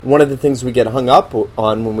One of the things we get hung up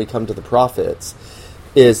on when we come to the prophets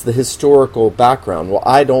is the historical background. Well,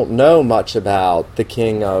 I don't know much about the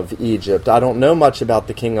king of Egypt. I don't know much about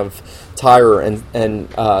the king of Tyre and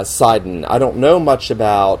Sidon. I don't know much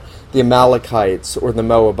about the Amalekites or the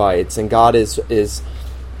Moabites. And God is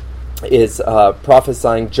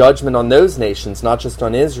prophesying judgment on those nations, not just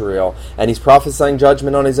on Israel. And he's prophesying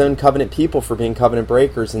judgment on his own covenant people for being covenant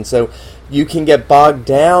breakers. And so you can get bogged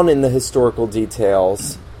down in the historical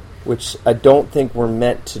details, which I don't think we're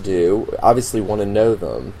meant to do. Obviously want to know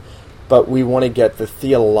them, but we want to get the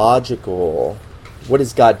theological, what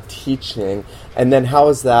is God teaching, and then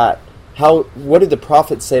what did the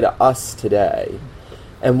prophets say to us today?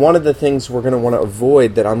 And one of the things we're going to want to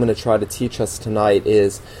avoid that I'm going to try to teach us tonight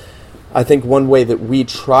is, I think one way that we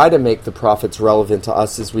try to make the prophets relevant to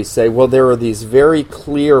us is we say, well, there are these very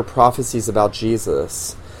clear prophecies about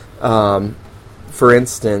Jesus. For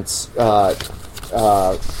instance,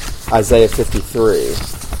 Isaiah 53,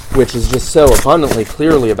 which is just so abundantly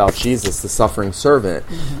clearly about Jesus, the suffering servant.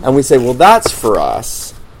 Mm-hmm. And we say, well, that's for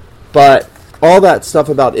us, but all that stuff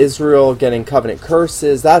about Israel getting covenant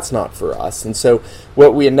curses, that's not for us. And so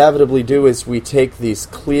what we inevitably do is we take these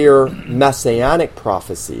clear messianic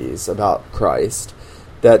prophecies about Christ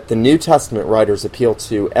that the New Testament writers appeal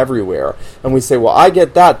to everywhere, and we say, well, I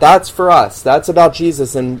get that, that's for us, that's about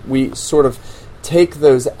Jesus, and we sort of take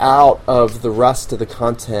those out of the rest of the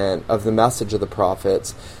content of the message of the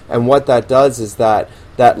prophets. And what that does is that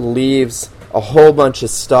leaves a whole bunch of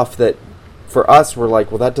stuff that for us we're like,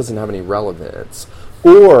 well, that doesn't have any relevance.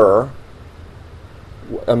 Or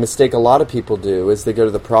a mistake a lot of people do is they go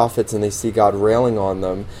to the prophets and they see God railing on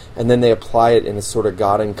them, and then they apply it in a sort of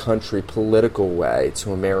God and country political way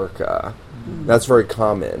to America. Mm-hmm. That's very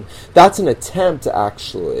common. That's an attempt,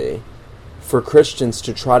 actually, for Christians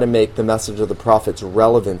to try to make the message of the prophets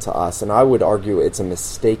relevant to us, and I would argue it's a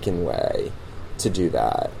mistaken way to do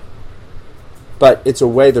that. But it's a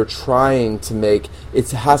way they're trying to make,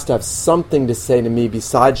 it has to have something to say to me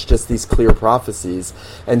besides just these clear prophecies.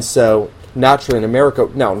 And so, naturally in America,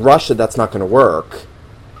 now in Russia that's not going to work.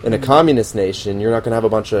 In a communist nation, you're not going to have a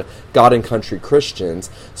bunch of God and country Christians.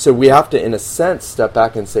 So we have to, in a sense, step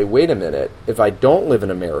back and say, wait a minute, if I don't live in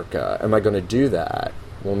America, am I going to do that?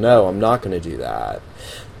 Well, no, I'm not going to do that.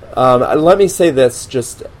 Let me say this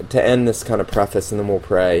just to end this kind of preface, and then we'll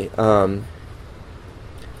pray.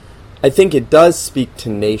 I think it does speak to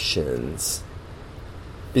nations,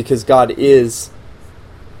 because God is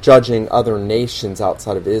judging other nations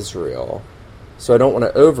outside of Israel. So I don't want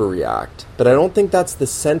to overreact, but I don't think that's the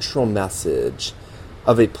central message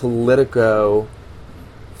of a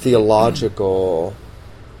politico-theological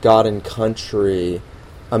God and country.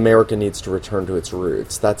 America needs to return to its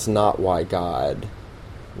roots. That's not why God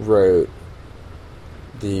wrote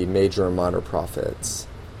the major and minor prophets.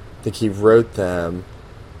 I think he wrote them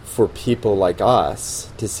for people like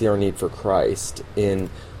us to see our need for Christ in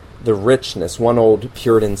the richness. One old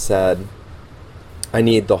Puritan said, I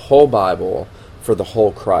need the whole Bible for the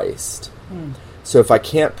whole Christ. So if I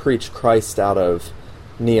can't preach Christ out of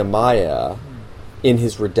Nehemiah in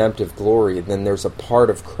his redemptive glory, then there's a part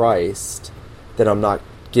of Christ that I'm not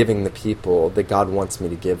giving the people that God wants me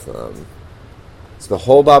to give them. So the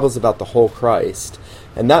whole Bible is about the whole Christ.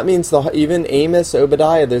 And that means even Amos,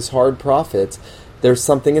 Obadiah, those hard prophets, there's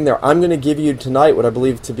something in there. I'm going to give you tonight what I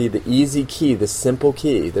believe to be the easy key, the simple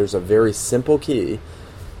key. There's a very simple key,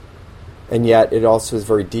 and yet it also is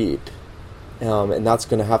very deep. And that's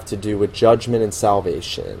going to have to do with judgment and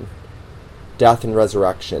salvation, death and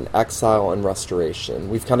resurrection, exile and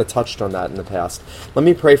restoration. We've kind of touched on that in the past. Let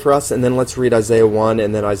me pray for us, and then let's read Isaiah 1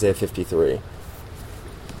 and then Isaiah 53.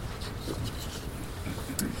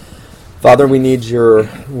 Father, we need your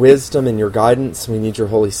wisdom and your guidance. We need your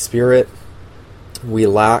Holy Spirit. We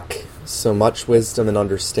lack so much wisdom and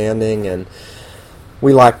understanding, and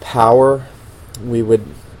we lack power. We would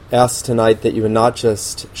ask tonight that you would not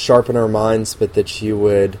just sharpen our minds, but that you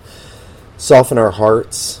would soften our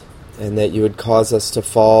hearts, and that you would cause us to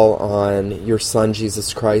fall on your Son,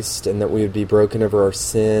 Jesus Christ, and that we would be broken over our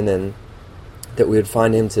sin, and that we would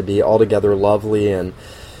find him to be altogether lovely, and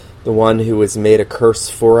the one who was made a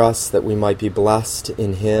curse for us, that we might be blessed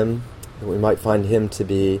in him, that we might find him to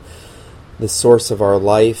be the source of our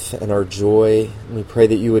life and our joy. And we pray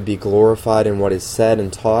that you would be glorified in what is said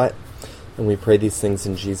and taught, and we pray these things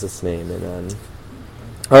in Jesus' name. Amen.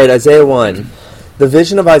 All right, Isaiah 1. The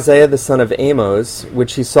vision of Isaiah the son of Amos,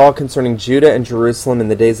 which he saw concerning Judah and Jerusalem in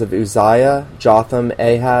the days of Uzziah, Jotham,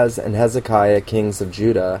 Ahaz, and Hezekiah, kings of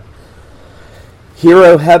Judah. Hear,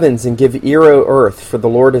 O heavens, and give ear, O earth, for the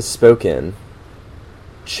Lord has spoken.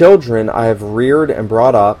 Children I have reared and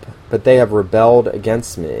brought up, but they have rebelled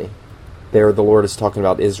against me. There the Lord is talking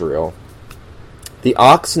about Israel. The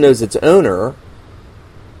ox knows its owner,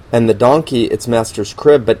 and the donkey its master's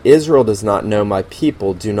crib, but Israel does not know, my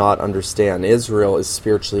people do not understand. Israel is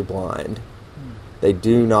spiritually blind. They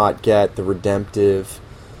do not get the redemptive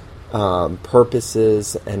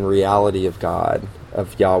purposes and reality of God,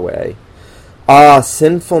 of Yahweh. Ah,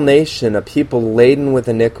 sinful nation, a people laden with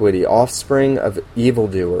iniquity, offspring of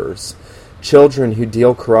evildoers, children who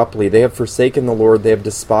deal corruptly. They have forsaken the Lord, they have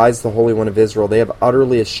despised the Holy One of Israel, they have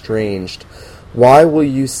utterly estranged. Why will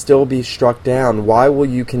you still be struck down? Why will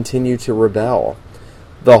you continue to rebel?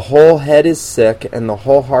 The whole head is sick, and the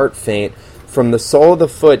whole heart faint, from the sole of the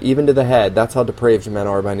foot even to the head. That's how depraved men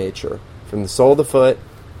are by nature. From the sole of the foot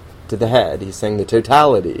to the head. He's saying the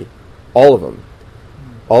totality, all of them.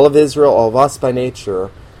 All of Israel, all of us by nature,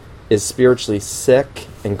 is spiritually sick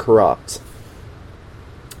and corrupt.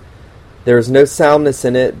 There is no soundness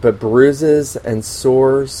in it, but bruises and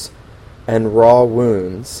sores and raw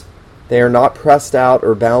wounds. They are not pressed out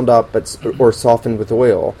or bound up or softened with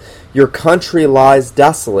oil. Your country lies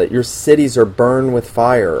desolate. Your cities are burned with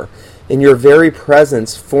fire. In your very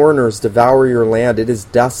presence, foreigners devour your land. It is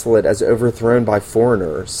desolate as overthrown by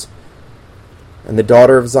foreigners. And the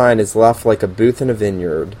daughter of Zion is left like a booth in a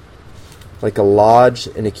vineyard, like a lodge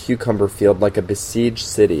in a cucumber field, like a besieged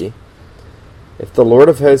city. If the Lord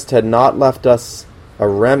of hosts had not left us a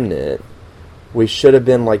remnant, we should have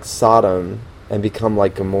been like Sodom and become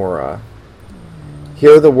like Gomorrah.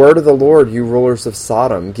 Hear the word of the Lord, you rulers of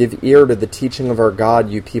Sodom. Give ear to the teaching of our God,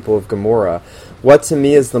 you people of Gomorrah. What to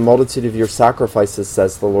me is the multitude of your sacrifices,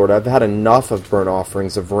 says the Lord. I've had enough of burnt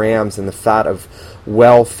offerings, of rams, and the fat of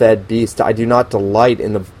well-fed beasts. I do not delight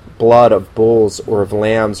in the blood of bulls or of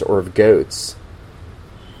lambs or of goats.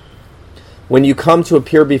 When you come to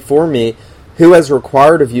appear before me, who has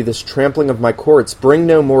required of you this trampling of my courts? Bring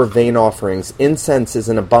no more vain offerings. Incense is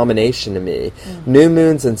an abomination to me. New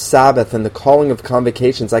moons and Sabbath and the calling of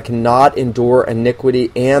convocations. I cannot endure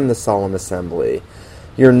iniquity and the solemn assembly.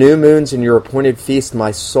 Your new moons and your appointed feast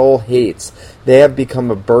my soul hates. They have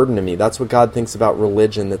become a burden to me. That's what God thinks about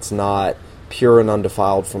religion that's not pure and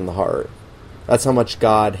undefiled from the heart. That's how much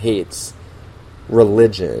God hates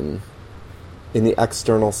religion in the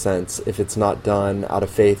external sense if it's not done out of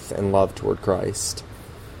faith and love toward Christ.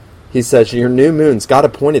 He says, your new moons, God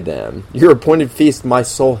appointed them. Your appointed feast my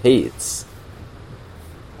soul hates.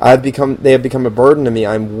 They have become a burden to me.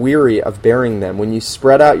 I am weary of bearing them. When you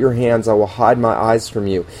spread out your hands, I will hide my eyes from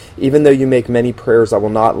you. Even though you make many prayers, I will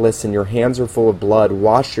not listen. Your hands are full of blood.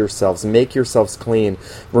 Wash yourselves. Make yourselves clean.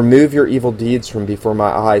 Remove your evil deeds from before my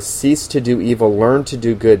eyes. Cease to do evil. Learn to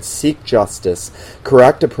do good. Seek justice.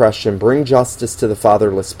 Correct oppression. Bring justice to the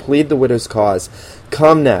fatherless. Plead the widow's cause.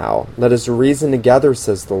 Come now. Let us reason together,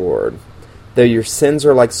 says the Lord. Though your sins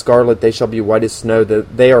are like scarlet, they shall be white as snow. Though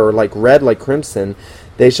they are like red like crimson,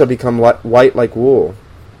 they shall become white like wool.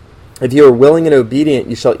 If you are willing and obedient,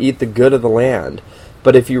 you shall eat the good of the land.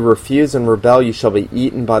 But if you refuse and rebel, you shall be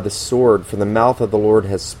eaten by the sword, for the mouth of the Lord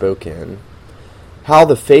has spoken. How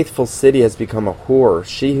the faithful city has become a whore,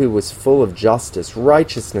 she who was full of justice,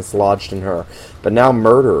 righteousness lodged in her, but now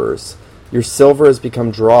murderers. Your silver has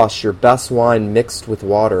become dross, your best wine mixed with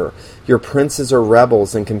water. Your princes are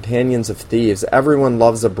rebels and companions of thieves. Everyone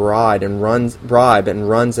loves a bribe and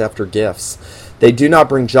runs after gifts. They do not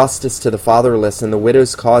bring justice to the fatherless, and the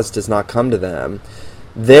widow's cause does not come to them.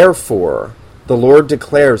 Therefore, the Lord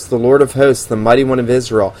declares, the Lord of hosts, the mighty one of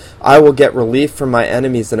Israel, I will get relief from my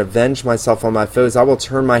enemies and avenge myself on my foes. I will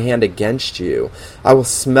turn my hand against you. I will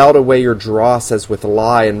smelt away your dross as with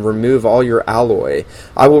lye and remove all your alloy.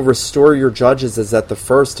 I will restore your judges as at the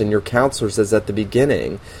first and your counselors as at the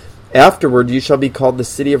beginning. Afterward you shall be called the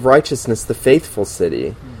city of righteousness, the faithful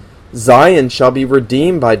city. Zion shall be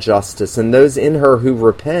redeemed by justice, and those in her who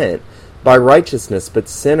repent by righteousness, but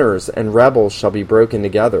sinners and rebels shall be broken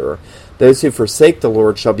together. Those who forsake the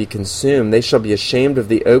Lord shall be consumed. They shall be ashamed of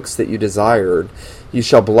the oaks that you desired. You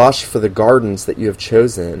shall blush for the gardens that you have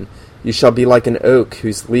chosen. You shall be like an oak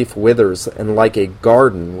whose leaf withers, and like a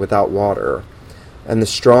garden without water. And the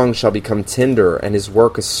strong shall become tinder, and his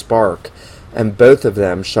work a spark, and both of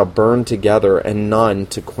them shall burn together, and none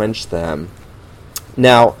to quench them.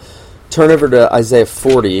 Now, turn over to Isaiah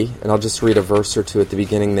 40, and I'll just read a verse or two at the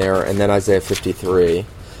beginning there, and then Isaiah 53.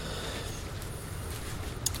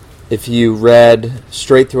 If you read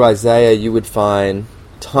straight through Isaiah, you would find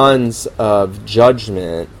tons of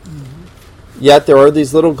judgment. Yet there are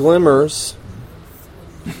these little glimmers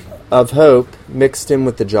of hope mixed in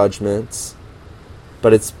with the judgments,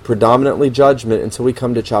 but it's predominantly judgment until we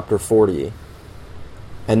come to chapter 40.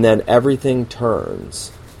 And then everything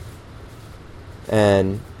turns.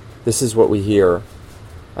 And this is what we hear.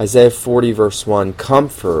 Isaiah 40 verse 1,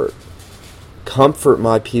 Comfort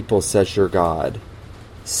my people, says your God.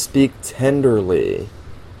 Speak tenderly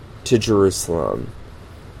to Jerusalem.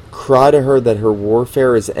 Cry to her that her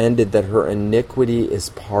warfare is ended, that her iniquity is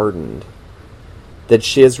pardoned, that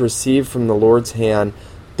she has received from the Lord's hand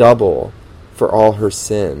double for all her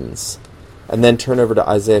sins. And then turn over to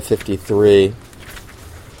Isaiah 53.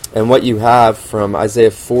 And what you have from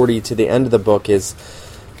Isaiah 40 to the end of the book is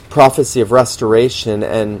prophecy of restoration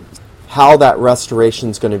and how that restoration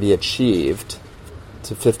is going to be achieved,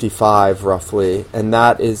 to 55 roughly. And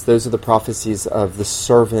those are the prophecies of the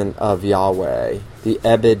servant of Yahweh, the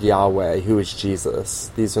Ebed Yahweh, who is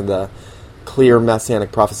Jesus. These are the clear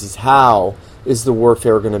messianic prophecies. How is the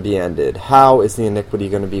warfare going to be ended? How is the iniquity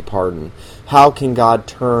going to be pardoned? How can God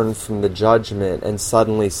turn from the judgment and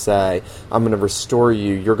suddenly say, I'm going to restore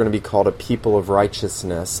you. You're going to be called a people of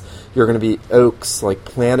righteousness. You're going to be oaks, like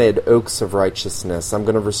planted oaks of righteousness. I'm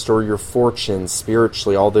going to restore your fortunes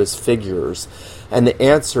spiritually, all those figures. And the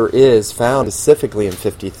answer is found specifically in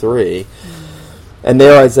 53. And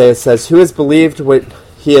there Isaiah says, Who has believed what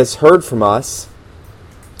he has heard from us?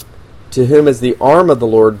 To whom has the arm of the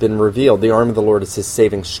Lord been revealed? The arm of the Lord is his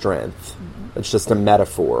saving strength. It's just a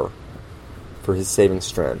metaphor for his saving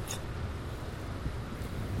strength.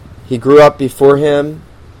 He grew up before him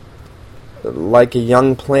like a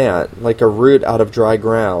young plant, like a root out of dry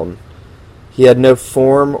ground. He had no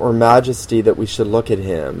form or majesty that we should look at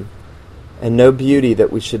him, and no beauty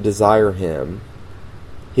that we should desire him.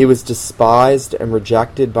 He was despised and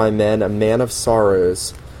rejected by men, a man of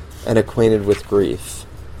sorrows and acquainted with grief.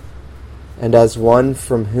 And as one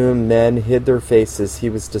from whom men hid their faces, he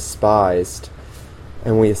was despised,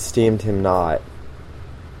 and we esteemed him not.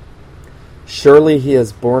 Surely he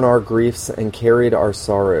has borne our griefs and carried our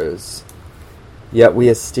sorrows. Yet we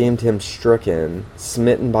esteemed him stricken,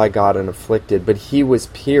 smitten by God, and afflicted. But he was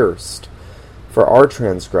pierced for our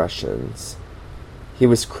transgressions. He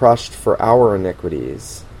was crushed for our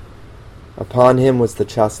iniquities. Upon him was the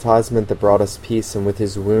chastisement that brought us peace, and with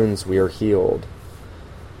his wounds we are healed.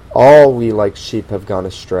 All we like sheep have gone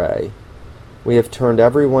astray. We have turned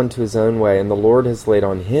every one to his own way, and the Lord has laid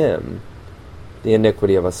on him the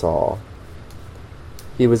iniquity of us all.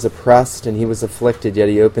 He was oppressed and he was afflicted, yet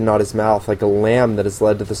he opened not his mouth, like a lamb that is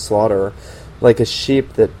led to the slaughter, like a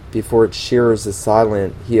sheep that before its shearers is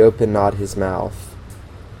silent, he opened not his mouth.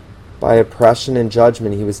 By oppression and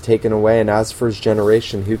judgment he was taken away, and as for his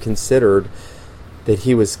generation, who considered that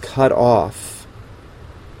he was cut off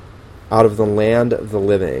out of the land of the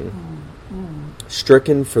living,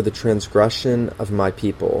 stricken for the transgression of my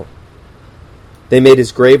people. They made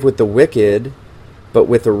his grave with the wicked, but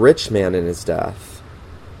with a rich man in his death.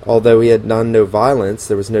 Although he had done no violence,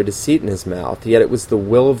 there was no deceit in his mouth, yet it was the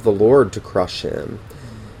will of the Lord to crush him.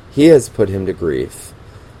 He has put him to grief.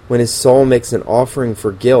 When his soul makes an offering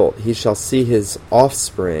for guilt, he shall see his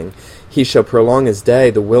offspring. He shall prolong his day.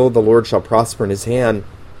 The will of the Lord shall prosper in his hand.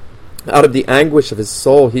 Out of the anguish of his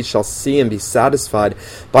soul he shall see and be satisfied.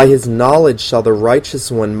 By his knowledge shall the righteous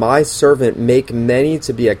one, my servant, make many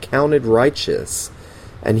to be accounted righteous,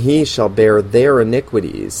 and he shall bear their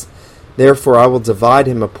iniquities. Therefore I will divide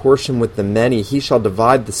him a portion with the many. He shall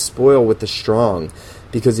divide the spoil with the strong,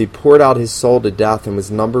 because he poured out his soul to death and was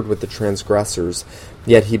numbered with the transgressors.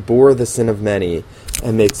 Yet he bore the sin of many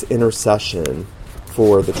and makes intercession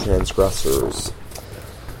for the transgressors.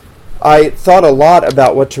 I thought a lot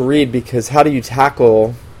about what to read, because how do you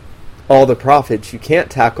tackle all the prophets? You can't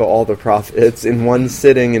tackle all the prophets in one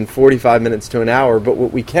sitting in 45 minutes to an hour, but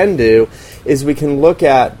what we can do is we can look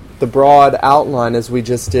at the broad outline, as we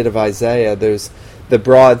just did of Isaiah. There's the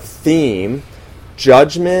broad theme: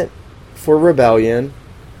 judgment for rebellion,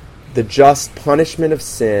 the just punishment of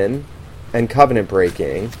sin and covenant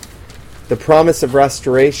breaking, the promise of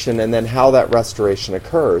restoration, and then how that restoration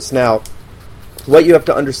occurs. Now, what you have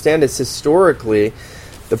to understand is, historically,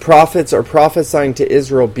 the prophets are prophesying to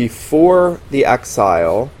Israel before the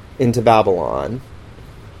exile into Babylon,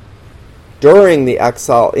 during the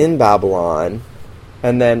exile in Babylon,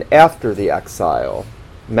 and then after the exile.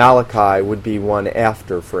 Malachi would be one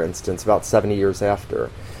after, for instance, about 70 years after.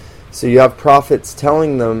 So you have prophets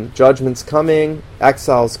telling them judgment's coming,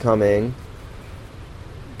 exile's coming,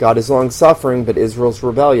 God is long-suffering, but Israel's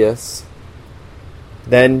rebellious.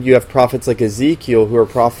 Then you have prophets like Ezekiel who are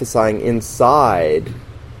prophesying inside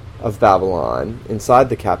of Babylon, inside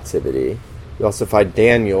the captivity. You also find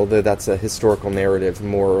Daniel, though that's a historical narrative,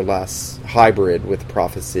 more or less hybrid with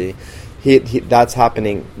prophecy. That's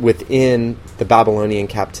happening within the Babylonian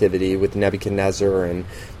captivity with Nebuchadnezzar and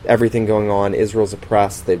everything going on. Israel's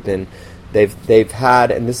oppressed. They've had,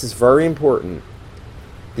 and this is very important,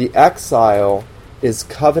 The exile is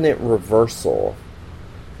covenant reversal.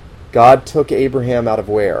 God took Abraham out of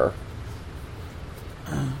where?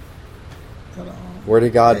 Where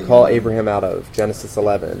did God call Abraham out of? Genesis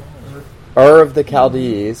 11. Ur of the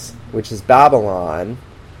Chaldees, which is Babylon,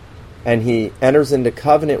 and he enters into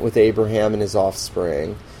covenant with Abraham and his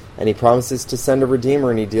offspring, and he promises to send a Redeemer,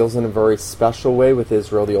 and he deals in a very special way with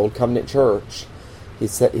Israel, the Old Covenant Church.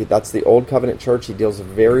 That's the Old Covenant Church. He deals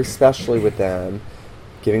very specially with them,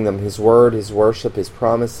 giving them his word, his worship, his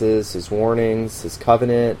promises, his warnings, his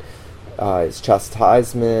covenant, his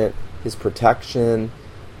chastisement, his protection.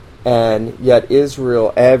 And yet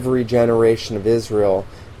Israel, every generation of Israel,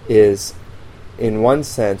 is in one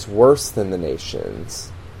sense worse than the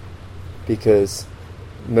nations, because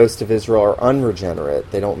most of Israel are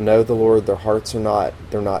unregenerate. They don't know the Lord. Their hearts are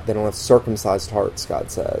they don't have circumcised hearts,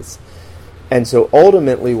 God says. And so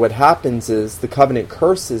ultimately what happens is the covenant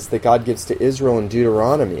curses that God gives to Israel in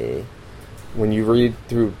Deuteronomy, when you read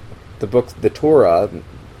through the book, the Torah,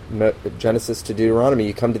 Genesis to Deuteronomy,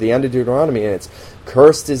 you come to the end of Deuteronomy and it's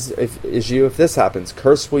cursed is you if this happens,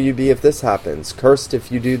 cursed will you be if this happens, cursed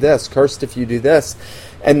if you do this, cursed if you do this.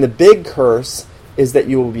 And the big curse is that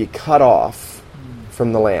you will be cut off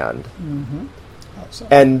from the land. Mm-hmm.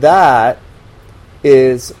 And that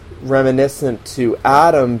is reminiscent to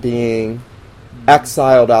Adam being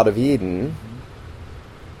exiled out of Eden.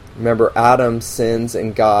 Remember, Adam sins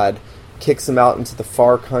and God kicks him out into the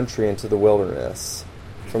far country, into the wilderness.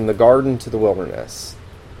 From the garden to the wilderness.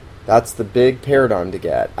 That's the big paradigm to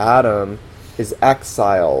get. Adam is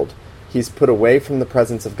exiled. He's put away from the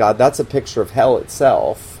presence of God. That's a picture of hell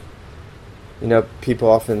itself. You know, people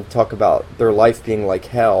often talk about their life being like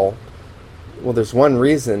hell. Well, there's one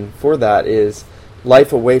reason for that is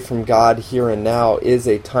life away from God here and now is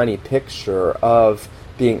a tiny picture of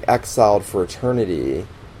being exiled for eternity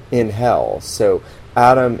in hell. So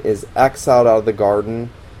Adam is exiled out of the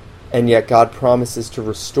garden, and yet God promises to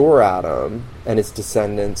restore Adam and his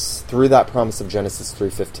descendants through that promise of Genesis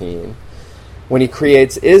 3:15. When he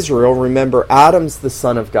creates Israel, remember, Adam's the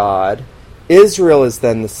son of God. Israel is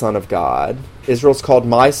then the son of God. Israel's called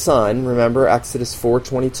my son. Remember Exodus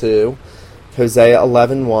 4:22, Hosea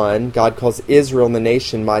 11:1. God calls Israel and the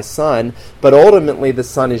nation my son, but ultimately the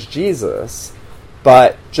son is Jesus.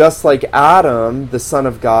 But just like Adam, the son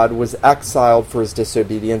of God, was exiled for his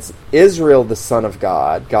disobedience, Israel, the son of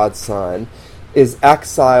God, God's son, is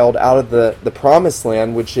exiled out of the promised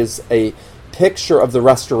land, which is a picture of the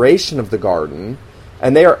restoration of the garden.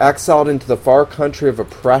 And they are exiled into the far country of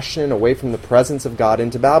oppression, away from the presence of God,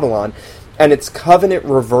 into Babylon. And it's covenant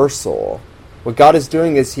reversal. What God is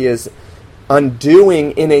doing is he is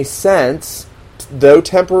undoing, in a sense, though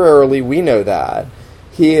temporarily, we know that,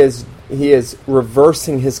 he is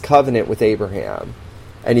reversing his covenant with Abraham,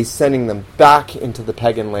 and he's sending them back into the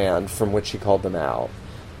pagan land from which he called them out,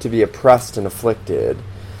 to be oppressed and afflicted.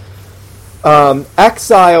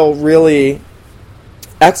 Exile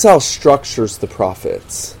structures the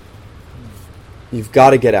prophets. You've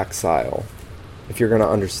got to get exile if you're going to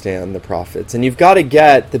understand the prophets. And you've got to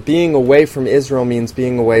get that being away from Israel means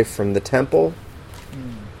being away from the temple,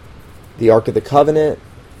 the Ark of the Covenant,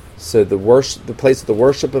 so the place of the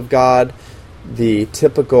worship of God, the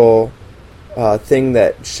typical thing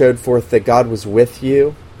that showed forth that God was with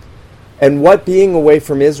you. And what being away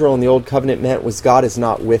from Israel in the Old Covenant meant was God is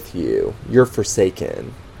not with you. You're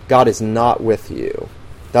forsaken. God is not with you.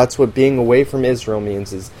 That's what being away from Israel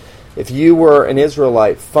means. Is if you were an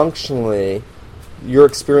Israelite, functionally, your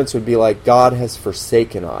experience would be like, God has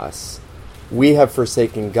forsaken us. We have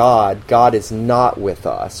forsaken God. God is not with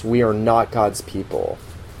us. We are not God's people.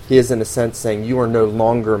 He is, in a sense, saying, you are no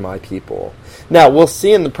longer my people. Now, we'll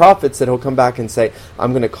see in the prophets that he'll come back and say,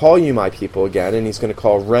 I'm going to call you my people again, and he's going to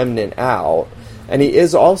call remnant out. And he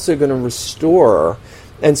is also going to restore.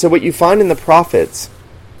 And so what you find in the prophets,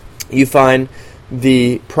 you find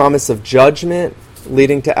the promise of judgment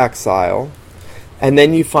leading to exile, and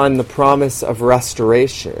then you find the promise of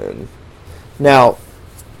restoration. Now,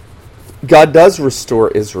 God does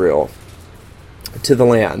restore Israel to the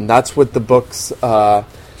land. That's what the books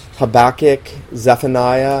Habakkuk,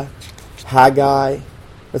 Zephaniah, Haggai,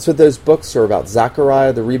 that's what those books are about.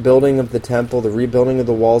 Zechariah, the rebuilding of the temple, the rebuilding of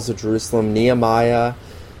the walls of Jerusalem, Nehemiah.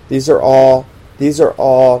 These are all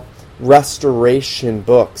restoration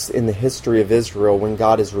books in the history of Israel when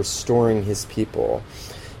God is restoring his people.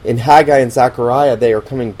 In Haggai and Zechariah, they are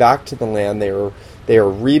coming back to the land. They are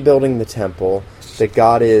rebuilding the temple, that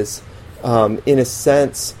God is, in a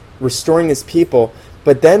sense, restoring his people.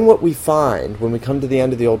 But then what we find when we come to the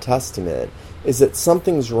end of the Old Testament is that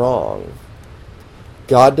something's wrong.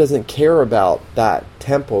 God doesn't care about that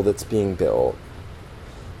temple that's being built.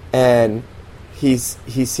 and he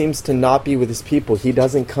seems to not be with his people. He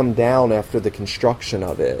doesn't come down after the construction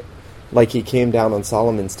of it, like he came down on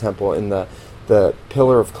Solomon's temple in the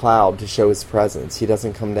pillar of cloud to show his presence. He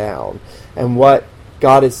doesn't come down. And what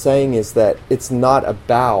God is saying is that it's not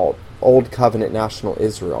about Old Covenant national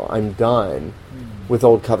Israel. I'm done with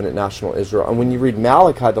Old Covenant national Israel. And when you read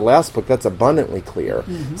Malachi, the last book, that's abundantly clear.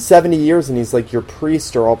 70 years, and he's like, your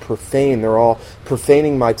priests are all profane. They're all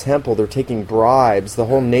profaning my temple. They're taking bribes, the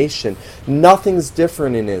whole nation. Nothing's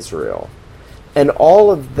different in Israel. And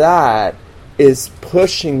all of that is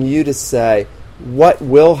pushing you to say, what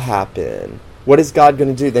will happen? What is God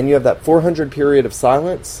going to do? Then you have that 400 period of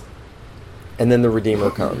silence, and then the Redeemer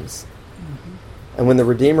comes. And when the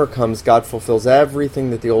Redeemer comes, God fulfills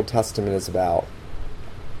everything that the Old Testament is about.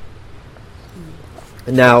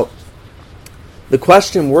 Now, the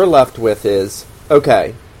question we're left with is,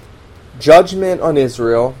 okay, judgment on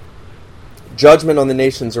Israel, judgment on the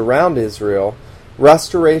nations around Israel,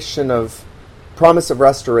 promise of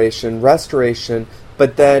restoration,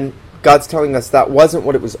 but then God's telling us that wasn't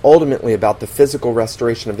what it was ultimately about. The physical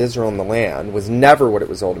restoration of Israel in the land was never what it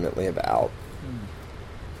was ultimately about.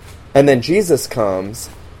 And then Jesus comes,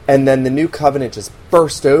 and then the new covenant just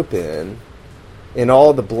burst open in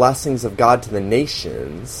all the blessings of God to the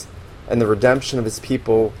nations and the redemption of his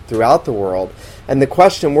people throughout the world. And the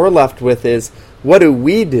question we're left with is, what do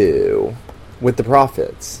we do with the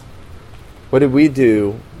prophets? What do we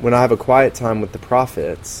do when I have a quiet time with the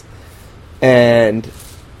prophets? And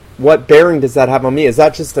what bearing does that have on me? Is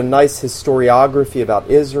that just a nice historiography about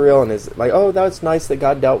Israel? And is it like, oh, that's nice that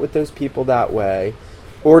God dealt with those people that way?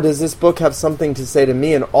 Or does this book have something to say to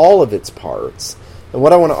me in all of its parts? And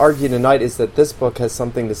what I want to argue tonight is that this book has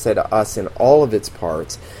something to say to us in all of its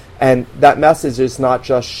parts. And that message is not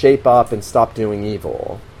just shape up and stop doing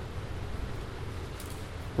evil.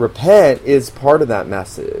 Repent is part of that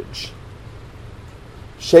message.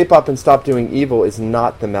 Shape up and stop doing evil is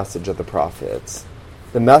not the message of the prophets.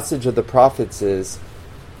 The message of the prophets is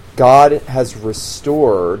God has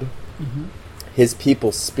restored his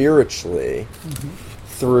people spiritually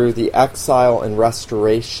through the exile and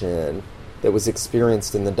restoration that was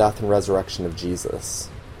experienced in the death and resurrection of Jesus.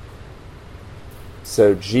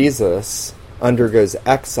 So Jesus undergoes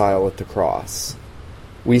exile at the cross.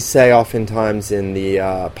 We say oftentimes in the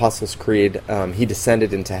Apostles' Creed, he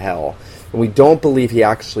descended into hell. And we don't believe he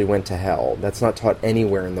actually went to hell. That's not taught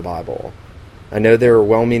anywhere in the Bible. I know there are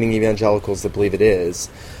well-meaning evangelicals that believe it is.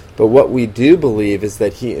 But what we do believe is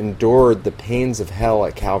that he endured the pains of hell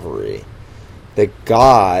at Calvary. That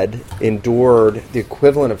God endured the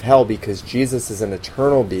equivalent of hell because Jesus is an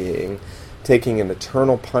eternal being taking an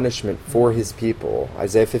eternal punishment for his people.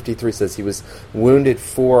 Isaiah 53 says he was wounded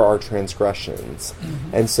for our transgressions.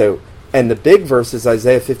 And the big verse is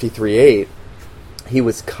Isaiah 53:8. He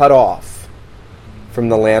was cut off from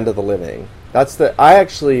the land of the living. I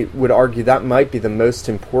actually would argue that might be the most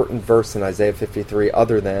important verse in Isaiah 53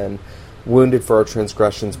 other than wounded for our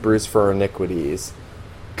transgressions, bruised for our iniquities,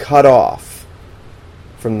 cut off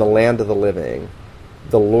from the land of the living.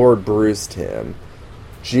 The Lord bruised him.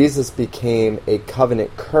 Jesus became a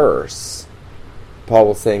covenant curse. Paul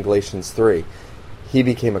will say in Galatians 3, he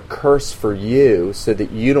became a curse for you so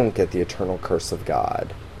that you don't get the eternal curse of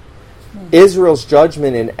God. Israel's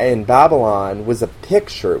judgment in Babylon was a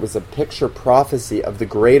picture. It was a picture prophecy of the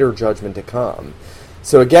greater judgment to come.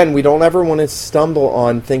 So again, we don't ever want to stumble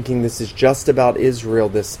on thinking this is just about Israel,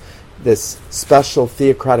 this special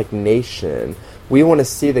theocratic nation. We want to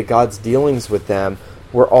see that God's dealings with them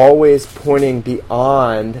were always pointing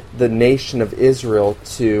beyond the nation of Israel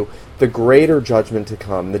to the greater judgment to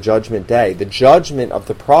come, the judgment day, the judgment of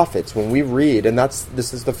the prophets. When we read, and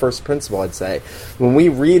this is the first principle I'd say, when we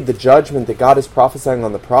read the judgment that God is prophesying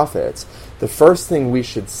on the prophets, the first thing we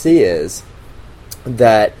should see is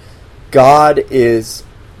that God is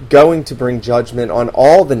going to bring judgment on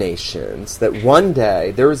all the nations, that one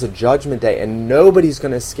day there is a judgment day and nobody's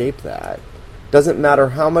going to escape that. Doesn't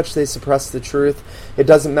matter how much they suppress the truth. It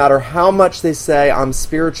doesn't matter how much they say, I'm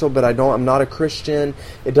spiritual, but I'm not a Christian.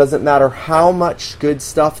 It doesn't matter how much good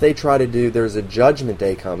stuff they try to do. There's a judgment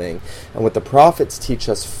day coming. And what the prophets teach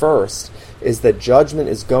us first is that judgment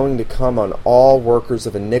is going to come on all workers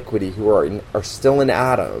of iniquity who are still in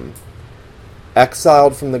Adam,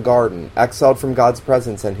 exiled from the garden, exiled from God's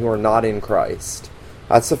presence, and who are not in Christ.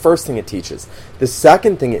 That's the first thing it teaches. The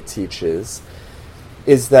second thing it teaches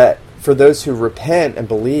is that for those who repent and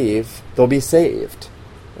believe, they'll be saved.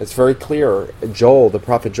 It's very clear. The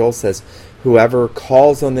prophet Joel says, whoever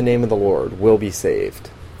calls on the name of the Lord will be saved.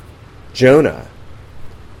 Jonah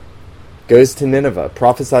goes to Nineveh,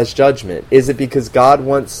 prophesies judgment. Is it because God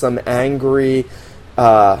wants some angry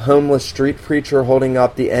homeless street preacher holding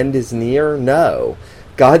up the end is near? No.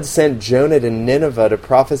 God sent Jonah to Nineveh to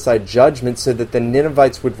prophesy judgment so that the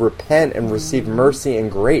Ninevites would repent and receive mercy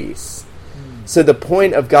and grace. So the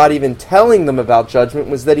point of God even telling them about judgment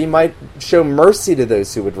was that he might show mercy to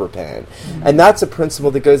those who would repent. And that's a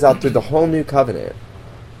principle that goes out through the whole new covenant.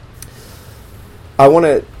 I want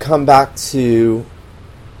to come back to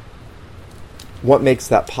what makes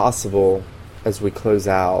that possible as we close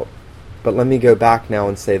out. But let me go back now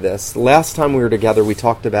and say this. Last time we were together, we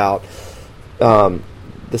talked about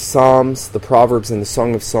the Psalms, the Proverbs, and the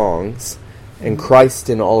Song of Songs, and Christ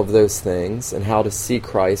in all of those things, and how to see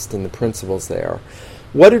Christ and the principles there.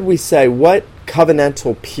 What did we say? What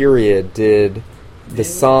covenantal period did the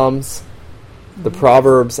Psalms, the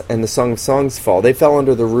Proverbs, and the Song of Songs fall? They fell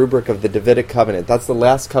under the rubric of the Davidic covenant. That's the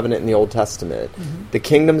last covenant in the Old Testament. The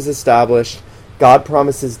kingdom is established. God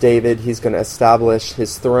promises David he's going to establish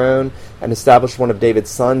his throne and establish one of David's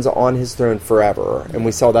sons on his throne forever. And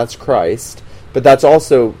we saw that's Christ. But that's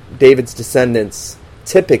also David's descendants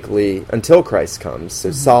typically until Christ comes. So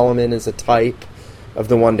Solomon is a type of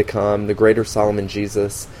the one to come, the greater Solomon,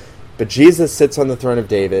 Jesus. But Jesus sits on the throne of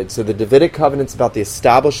David. So the Davidic covenant's about the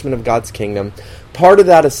establishment of God's kingdom. Part of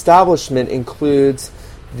that establishment includes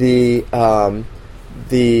the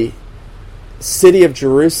city of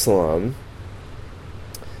Jerusalem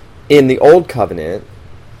in the Old Covenant,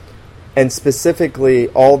 and specifically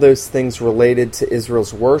all those things related to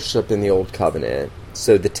Israel's worship in the Old Covenant.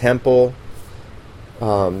 So the temple,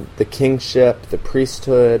 the kingship, the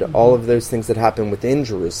priesthood, all of those things that happen within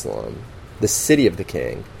Jerusalem, the city of the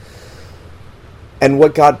king. And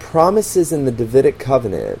what God promises in the Davidic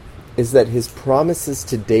covenant is that his promises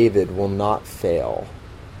to David will not fail.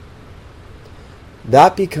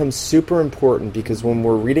 That becomes super important because when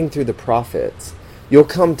we're reading through the prophets, you'll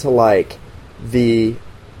come to like the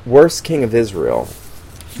worst king of Israel,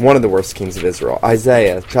 one of the worst kings of Israel,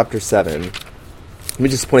 Isaiah chapter 7. Let me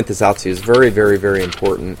just point this out to you. It's very, very, very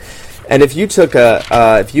important. And if you took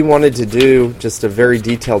if you wanted to do just a very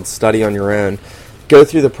detailed study on your own, go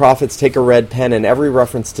through the prophets, take a red pen, and every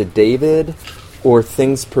reference to David or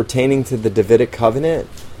things pertaining to the Davidic covenant,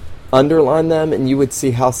 underline them, and you would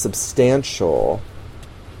see how substantial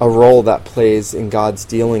a role that plays in God's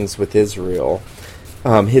dealings with Israel,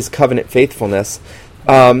 his covenant faithfulness.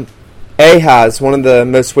 Ahaz, one of the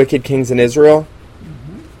most wicked kings in Israel,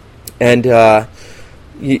 and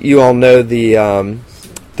you all know the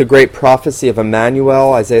great prophecy of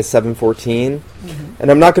Emmanuel, Isaiah 7:14. And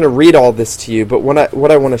I'm not going to read all this to you, but what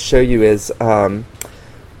I want to show you is God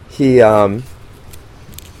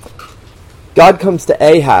comes to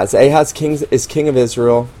Ahaz. Ahaz is king of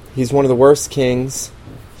Israel. He's one of the worst kings.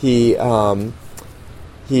 He has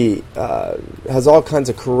all kinds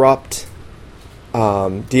of corrupt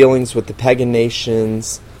dealings with the pagan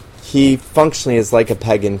nations. He functionally is like a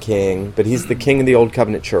pagan king, but he's the king of the Old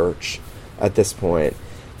Covenant church at this point.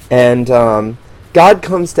 And God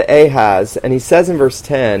comes to Ahaz, and he says in verse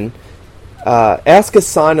 10, ask a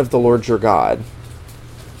sign of the Lord your God.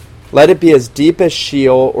 Let it be as deep as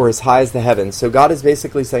Sheol or as high as the heavens. So God is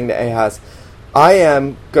basically saying to Ahaz, I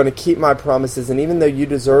am going to keep my promises, and even though you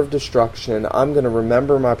deserve destruction, I'm going to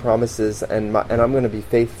remember my promises, and I'm going to be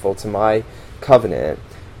faithful to my covenant.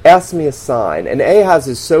 Ask me a sign. And Ahaz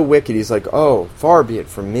is so wicked, he's like, oh, far be it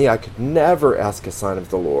from me. I could never ask a sign of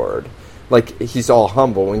the Lord. Like, he's all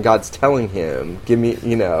humble when God's telling him, give me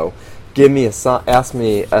a sign, ask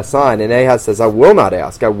me a sign. And Ahaz says, I will not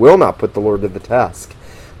ask. I will not put the Lord to the test.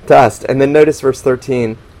 And then notice verse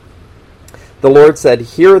 13. The Lord said,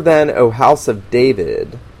 hear then, O house of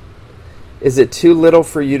David, is it too little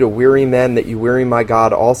for you to weary men that you weary my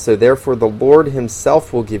God also? Therefore the Lord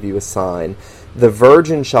himself will give you a sign. The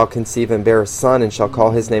virgin shall conceive and bear a son, and shall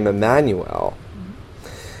call his name Emmanuel.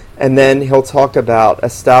 And then he'll talk about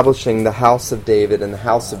establishing the house of David and the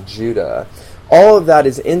house of Judah. All of that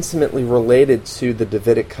is intimately related to the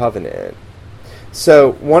Davidic covenant.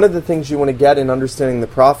 So one of the things you want to get in understanding the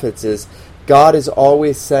prophets is God is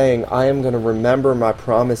always saying, I am going to remember my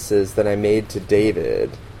promises that I made to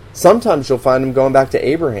David. Sometimes you'll find him going back to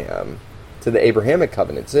Abraham, to the Abrahamic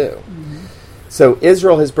covenant too. So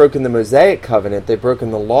Israel has broken the Mosaic covenant. They've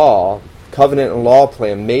broken the law. Covenant and law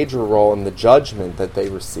play a major role in the judgment that they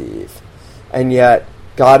receive. And yet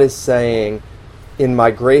God is saying, in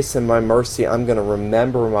my grace and my mercy, I'm going to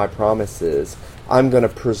remember my promises. I'm going to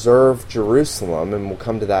preserve Jerusalem, and we'll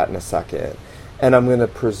come to that in a second. And I'm going to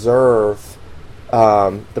preserve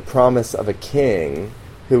the promise of a king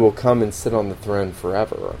who will come and sit on the throne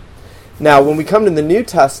forever. Now, when we come to the New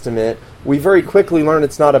Testament, we very quickly learn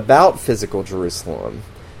it's not about physical Jerusalem.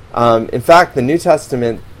 In fact, the New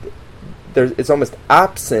Testament, it's almost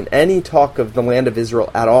absent any talk of the land of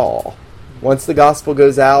Israel at all. Once the gospel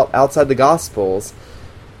goes outside the Gospels,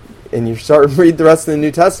 and you start to read the rest of the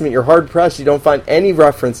New Testament, you're hard-pressed. You don't find any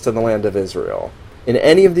reference to the land of Israel in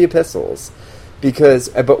any of the epistles.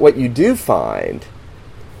 But what you do find,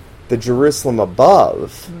 the Jerusalem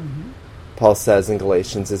above, Paul says in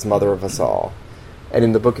Galatians, is mother of us all. And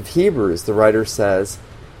in the book of Hebrews, the writer says,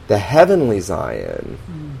 the heavenly Zion.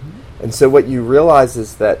 And so what you realize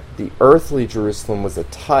is that the earthly Jerusalem was a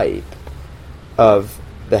type of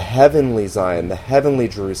the heavenly Zion, the heavenly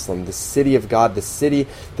Jerusalem, the city of God, the city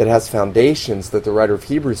that has foundations that the writer of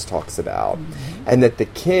Hebrews talks about. And that the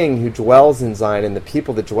king who dwells in Zion and the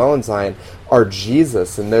people that dwell in Zion are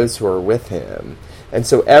Jesus and those who are with him. And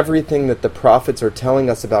so everything that the prophets are telling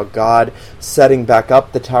us about God setting back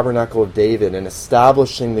up the tabernacle of David and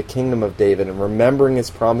establishing the kingdom of David and remembering his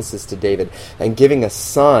promises to David and giving a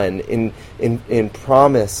son in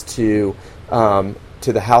promise to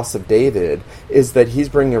the house of David is that he's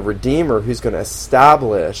bringing a redeemer who's going to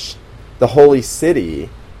establish the holy city,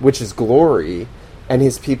 which is glory, and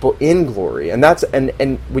his people in glory. And that's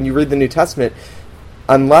and when you read the New Testament,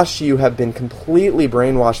 unless you have been completely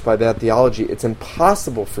brainwashed by that theology, it's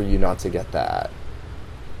impossible for you not to get that.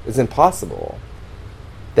 It's impossible.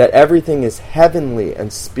 That everything is heavenly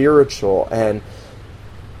and spiritual and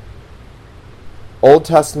Old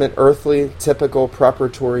Testament, earthly, typical,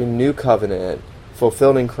 preparatory, new covenant,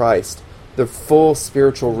 fulfilled in Christ, the full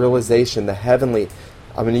spiritual realization, the heavenly,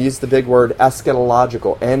 I'm going to use the big word,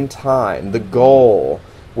 eschatological, end time, the goal,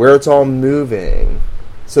 where it's all moving.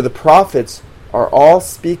 So the prophets are all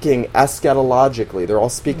speaking eschatologically. They're all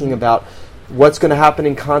speaking about what's going to happen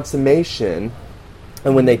in consummation.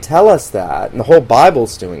 And when they tell us that, and the whole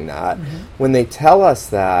Bible's doing that, when they tell us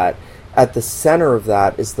that, at the center of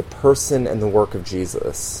that is the person and the work of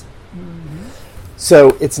Jesus. So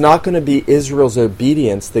it's not going to be Israel's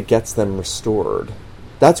obedience that gets them restored.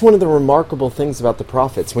 That's one of the remarkable things about the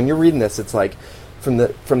prophets. When you're reading this, it's like from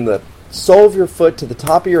the sole of your foot to the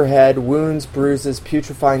top of your head, wounds, bruises,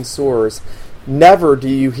 putrefying sores. Never do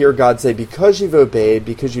you hear God say, because you've obeyed,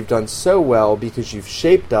 because you've done so well, because you've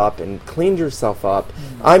shaped up and cleaned yourself up,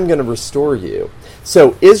 I'm going to restore you.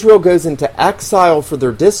 So Israel goes into exile for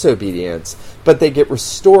their disobedience, but they get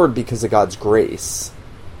restored because of God's grace.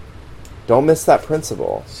 Don't miss that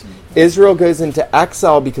principle. Israel goes into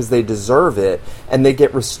exile because they deserve it, and they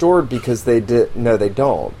get restored because they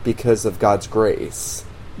don't, because of God's grace.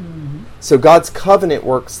 So God's covenant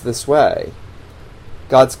works this way.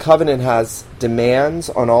 God's covenant has demands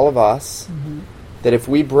on all of us that if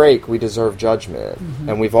we break, we deserve judgment.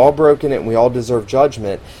 And we've all broken it, and we all deserve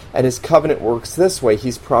judgment. And his covenant works this way.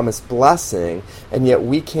 He's promised blessing, and yet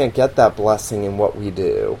we can't get that blessing in what we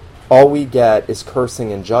do. All we get is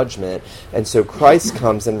cursing and judgment. And so Christ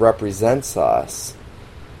comes and represents us,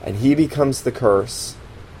 and he becomes the curse,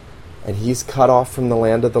 and he's cut off from the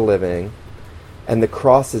land of the living, and the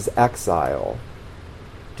cross is exile.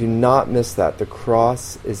 Do not miss that. The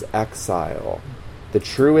cross is exile. The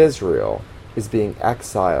true Israel is being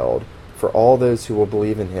exiled for all those who will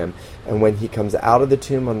believe in him. And when he comes out of the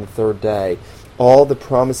tomb on the third day, all the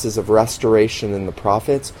promises of restoration in the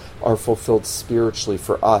prophets are fulfilled spiritually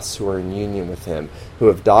for us who are in union with him, who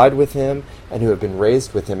have died with him and who have been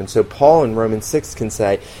raised with him. And so Paul in Romans 6 can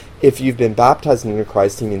say, if you've been baptized into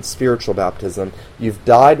Christ, he means spiritual baptism, you've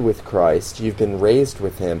died with Christ, you've been raised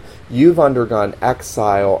with him, you've undergone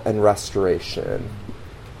exile and restoration.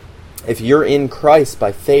 If you're in Christ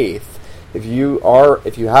by faith, if you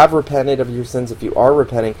have repented of your sins, if you are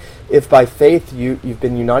repenting, if by faith you've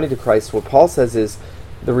been united to Christ, what Paul says is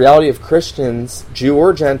the reality of Christians, Jew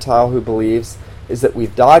or Gentile who believes, is that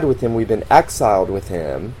we've died with him, we've been exiled with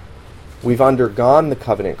him, we've undergone the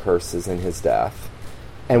covenant curses in his death.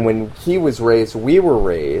 And when he was raised, we were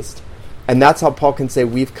raised. And that's how Paul can say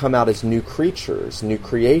we've come out as new creatures, new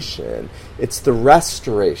creation. It's the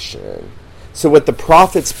restoration. So what the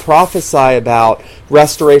prophets prophesy about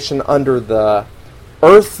restoration under the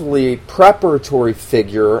earthly preparatory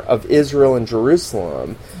figure of Israel and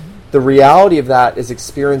Jerusalem, the reality of that is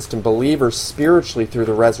experienced in believers spiritually through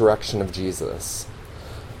the resurrection of Jesus.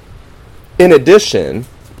 In addition,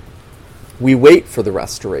 we wait for the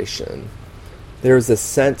restoration. There's a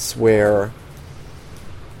sense where,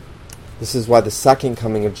 this is why the second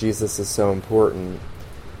coming of Jesus is so important.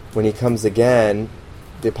 When he comes again,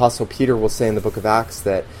 the Apostle Peter will say in the book of Acts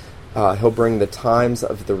that he'll bring the times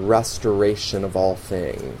of the restoration of all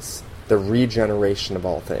things, the regeneration of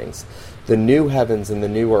all things, the new heavens and the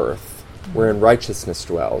new earth, wherein righteousness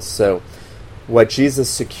dwells. So what Jesus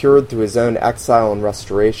secured through his own exile and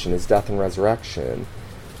restoration, his death and resurrection,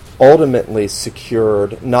 ultimately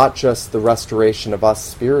secured not just the restoration of us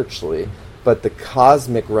spiritually, but the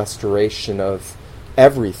cosmic restoration of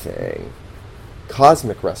everything.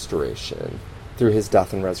 Cosmic restoration through his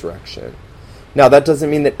death and resurrection. Now, that doesn't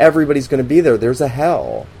mean that everybody's going to be there. There's a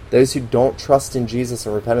hell. Those who don't trust in Jesus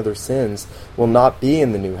and repent of their sins will not be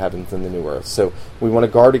in the new heavens and the new earth. So we want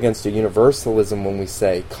to guard against a universalism when we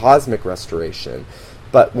say cosmic restoration.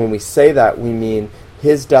 But when we say that, we mean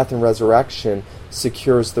his death and resurrection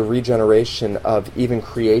secures the regeneration of even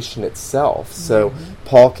creation itself. So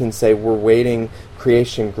Paul can say, we're waiting,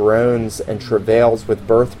 creation groans and travails with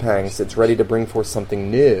birth pangs. It's ready to bring forth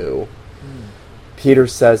something new. Peter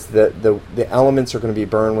says that the elements are going to be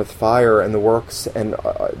burned with fire, and the works and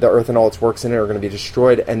the earth and all its works in it are going to be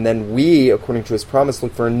destroyed. And then we, according to his promise,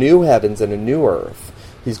 look for a new heavens and a new earth.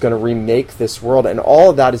 He's going to remake this world, and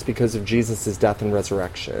all of that is because of Jesus' death and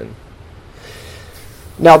resurrection.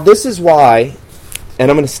 Now, this is why,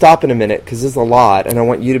 and I'm going to stop in a minute because this is a lot, and I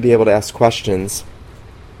want you to be able to ask questions.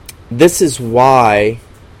 This is why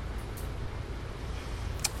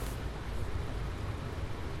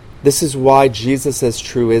Jesus as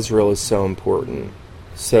true Israel is so important.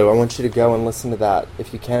 So I want you to go and listen to that.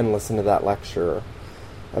 If you can, listen to that lecture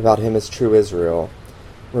about him as true Israel.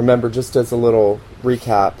 Remember, just as a little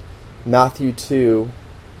recap, Matthew 2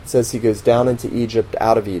 says he goes down into Egypt,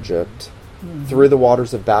 out of Egypt, through the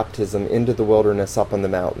waters of baptism, into the wilderness, up on the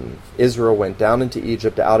mountain. Israel went down into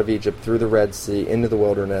Egypt, out of Egypt, through the Red Sea, into the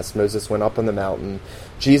wilderness. Moses went up on the mountain.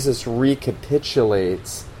 Jesus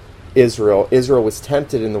recapitulates Israel. Israel was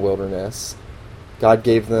tempted in the wilderness. God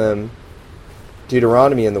gave them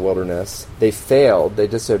Deuteronomy in the wilderness. They failed. They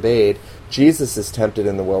disobeyed. Jesus is tempted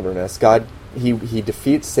in the wilderness. He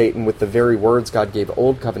defeats Satan with the very words God gave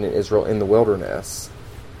Old Covenant Israel in the wilderness.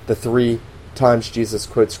 The 3 times Jesus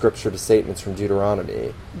quotes Scripture to Satan, it's from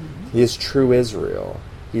Deuteronomy. He is true Israel.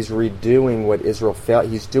 He's redoing what Israel failed.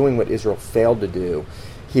 He's doing what Israel failed to do.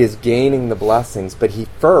 He is gaining the blessings, but he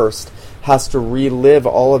first has to relive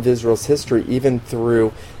all of Israel's history, even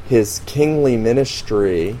through his kingly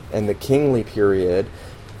ministry and the kingly period,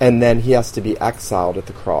 and then he has to be exiled at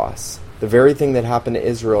the cross. The very thing that happened to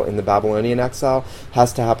Israel in the Babylonian exile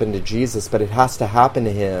has to happen to Jesus, but it has to happen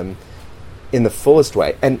to him in the fullest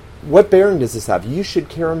way. And what bearing does this have? You should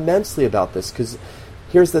care immensely about this, because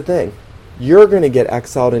here's the thing. You're going to get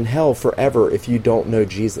exiled in hell forever if you don't know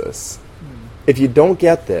Jesus. If you don't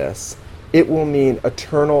get this, it will mean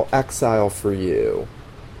eternal exile for you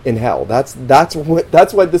in hell. That's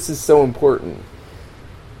why this is so important.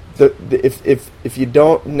 If you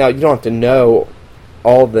don't, now you don't have to know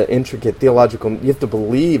all the intricate theological, you have to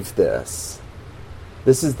believe this.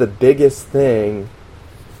 This is the biggest thing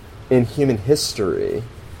in human history,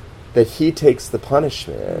 that he takes the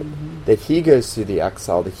punishment, that he goes through the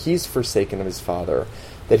exile, that he's forsaken of his Father,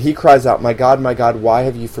 that he cries out, my God, why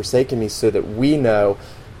have you forsaken me?" so that we know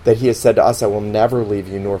that he has said to us, "I will never leave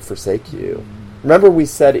you nor forsake you." Remember, we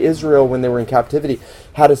said Israel, when they were in captivity,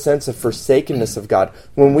 had a sense of forsakenness of God.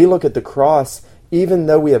 When we look at the cross, even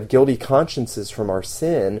though we have guilty consciences from our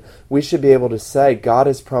sin, we should be able to say, God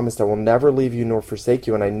has promised, "I will never leave you nor forsake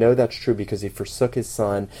you." And I know that's true because he forsook his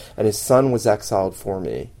Son, and his Son was exiled for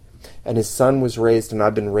me. And his Son was raised, and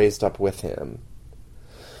I've been raised up with him.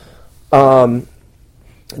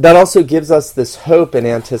 That also gives us this hope and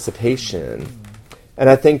anticipation. And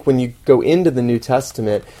I think when you go into the New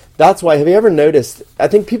Testament, that's why, have you ever noticed, I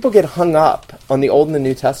think people get hung up on the Old and the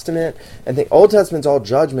New Testament and think Old Testament's all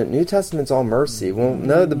judgment, New Testament's all mercy. Well,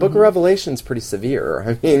 no, the book of Revelation's pretty severe.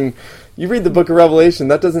 I mean, you read the book of Revelation,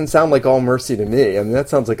 that doesn't sound like all mercy to me. I mean, that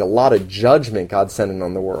sounds like a lot of judgment God's sending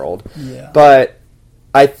on the world. Yeah. But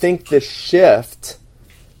I think the shift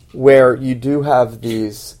where you do have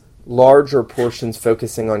these larger portions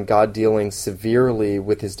focusing on God dealing severely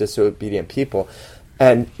with his disobedient people,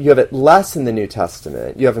 and you have it less in the New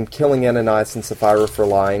Testament. You have him killing Ananias and Sapphira for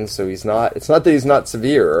lying, so it's not that he's not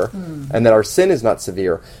severe, and that our sin is not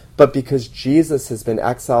severe, but because Jesus has been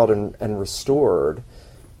exiled and restored,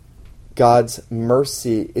 God's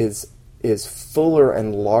mercy is fuller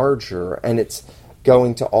and larger, and it's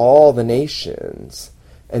going to all the nations.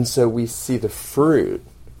 And so we see the fruit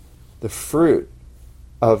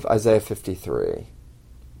of Isaiah 53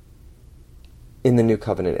 in the New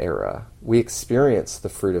Covenant era. We experience the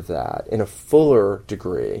fruit of that in a fuller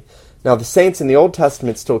degree. Now, the saints in the Old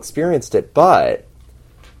Testament still experienced it, but,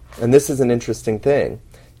 and this is an interesting thing,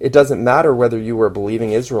 it doesn't matter whether you were a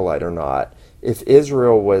believing Israelite or not. If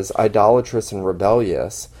Israel was idolatrous and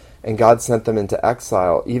rebellious, and God sent them into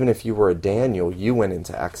exile, even if you were a Daniel, you went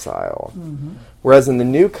into exile. Whereas in the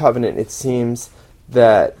New Covenant, it seems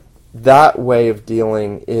that that way of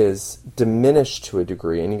dealing is diminished to a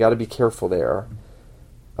degree, and you got to be careful there,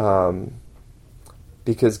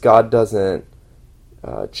 because God doesn't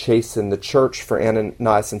chasten the church for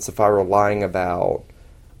Ananias and Sapphira lying about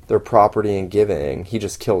their property and giving. He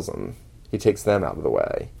just kills them. He takes them out of the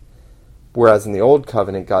way. Whereas in the Old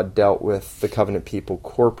Covenant, God dealt with the covenant people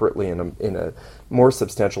corporately in a more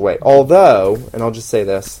substantial way. Although, and I'll just say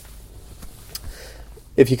this,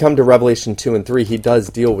 if you come to Revelation 2 and 3, he does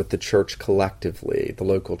deal with the church collectively, the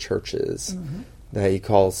local churches, that he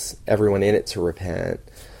calls everyone in it to repent.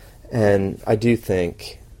 And I do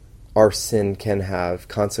think our sin can have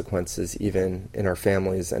consequences even in our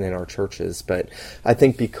families and in our churches. But I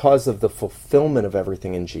think because of the fulfillment of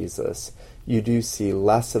everything in Jesus, you do see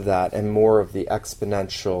less of that and more of the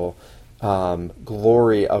exponential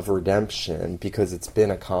glory of redemption because it's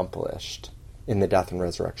been accomplished in the death and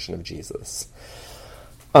resurrection of Jesus.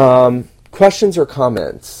 Questions or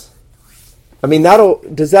comments? I mean,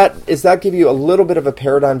 does that give you a little bit of a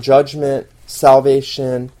paradigm? Judgment,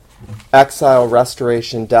 salvation, exile,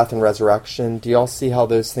 restoration, death, and resurrection. Do you all see how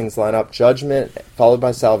those things line up? Judgment followed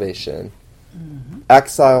by salvation.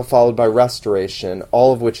 Exile followed by restoration,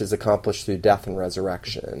 all of which is accomplished through death and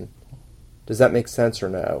resurrection. Does that make sense or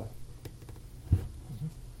no?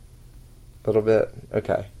 A little bit?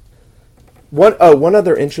 Okay. One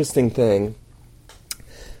other interesting thing.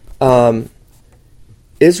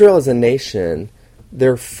 Israel as a nation,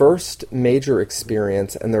 their first major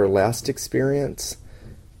experience and their last experience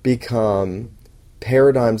become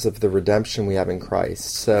paradigms of the redemption we have in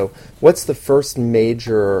Christ. So what's the first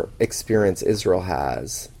major experience Israel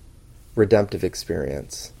has? Redemptive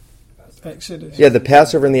experience. Exodus. Yeah, the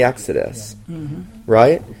Passover and the Exodus.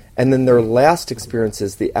 Right? And then their last experience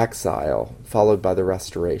is the exile, followed by the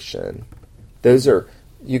restoration. Those are,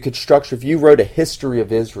 you could structure, if you wrote a history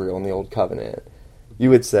of Israel in the Old Covenant,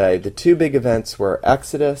 you would say the two big events were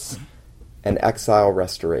Exodus and exile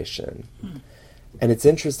restoration. And it's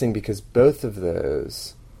interesting because both of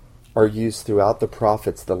those are used throughout the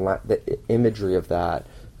prophets, the imagery of that,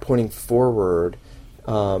 pointing forward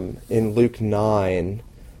in Luke 9,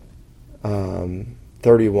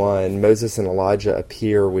 31, Moses and Elijah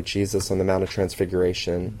appear with Jesus on the Mount of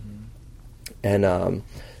Transfiguration. And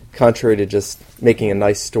contrary to just making a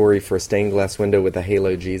nice story for a stained glass window with a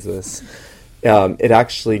halo Jesus, it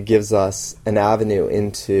actually gives us an avenue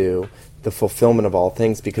into the fulfillment of all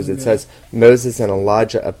things, because it says Moses and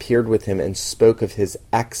Elijah appeared with him and spoke of his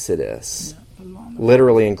exodus.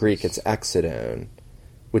 Literally in Greek, it's exodon,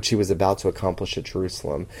 which he was about to accomplish at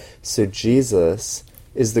Jerusalem. So Jesus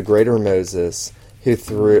is the greater Moses who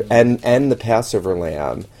through and the Passover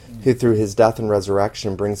lamb, who through his death and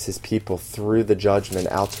resurrection brings his people through the judgment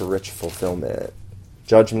out to rich fulfillment.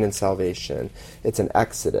 Judgment and salvation. It's an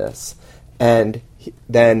exodus. And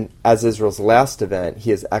then, as Israel's last event,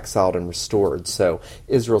 he is exiled and restored. So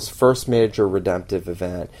Israel's first major redemptive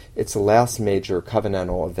event, its last major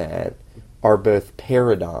covenantal event, are both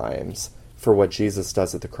paradigms for what Jesus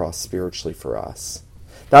does at the cross spiritually for us.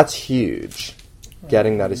 That's huge.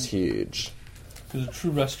 Getting that is huge. Because the true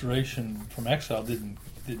restoration from exile didn't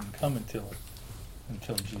come until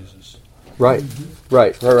Jesus. Right.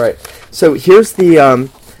 So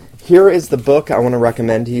here is the book I want to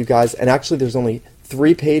recommend to you guys. And actually, there's only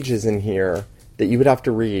 3 pages in here that you would have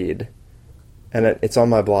to read. And it's on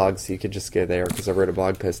my blog, so you could just go there, because I wrote a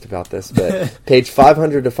blog post about this. But page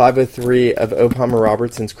 500 to 503 of O. Palmer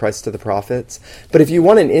Robertson's Christ to the Prophets. But if you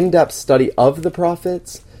want an in-depth study of the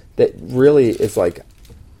prophets that really is like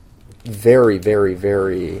very, very,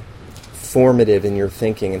 very formative in your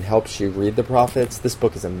thinking and helps you read the prophets, this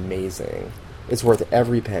book is amazing. It's worth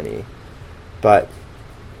every penny. But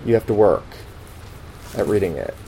you have to work at reading it.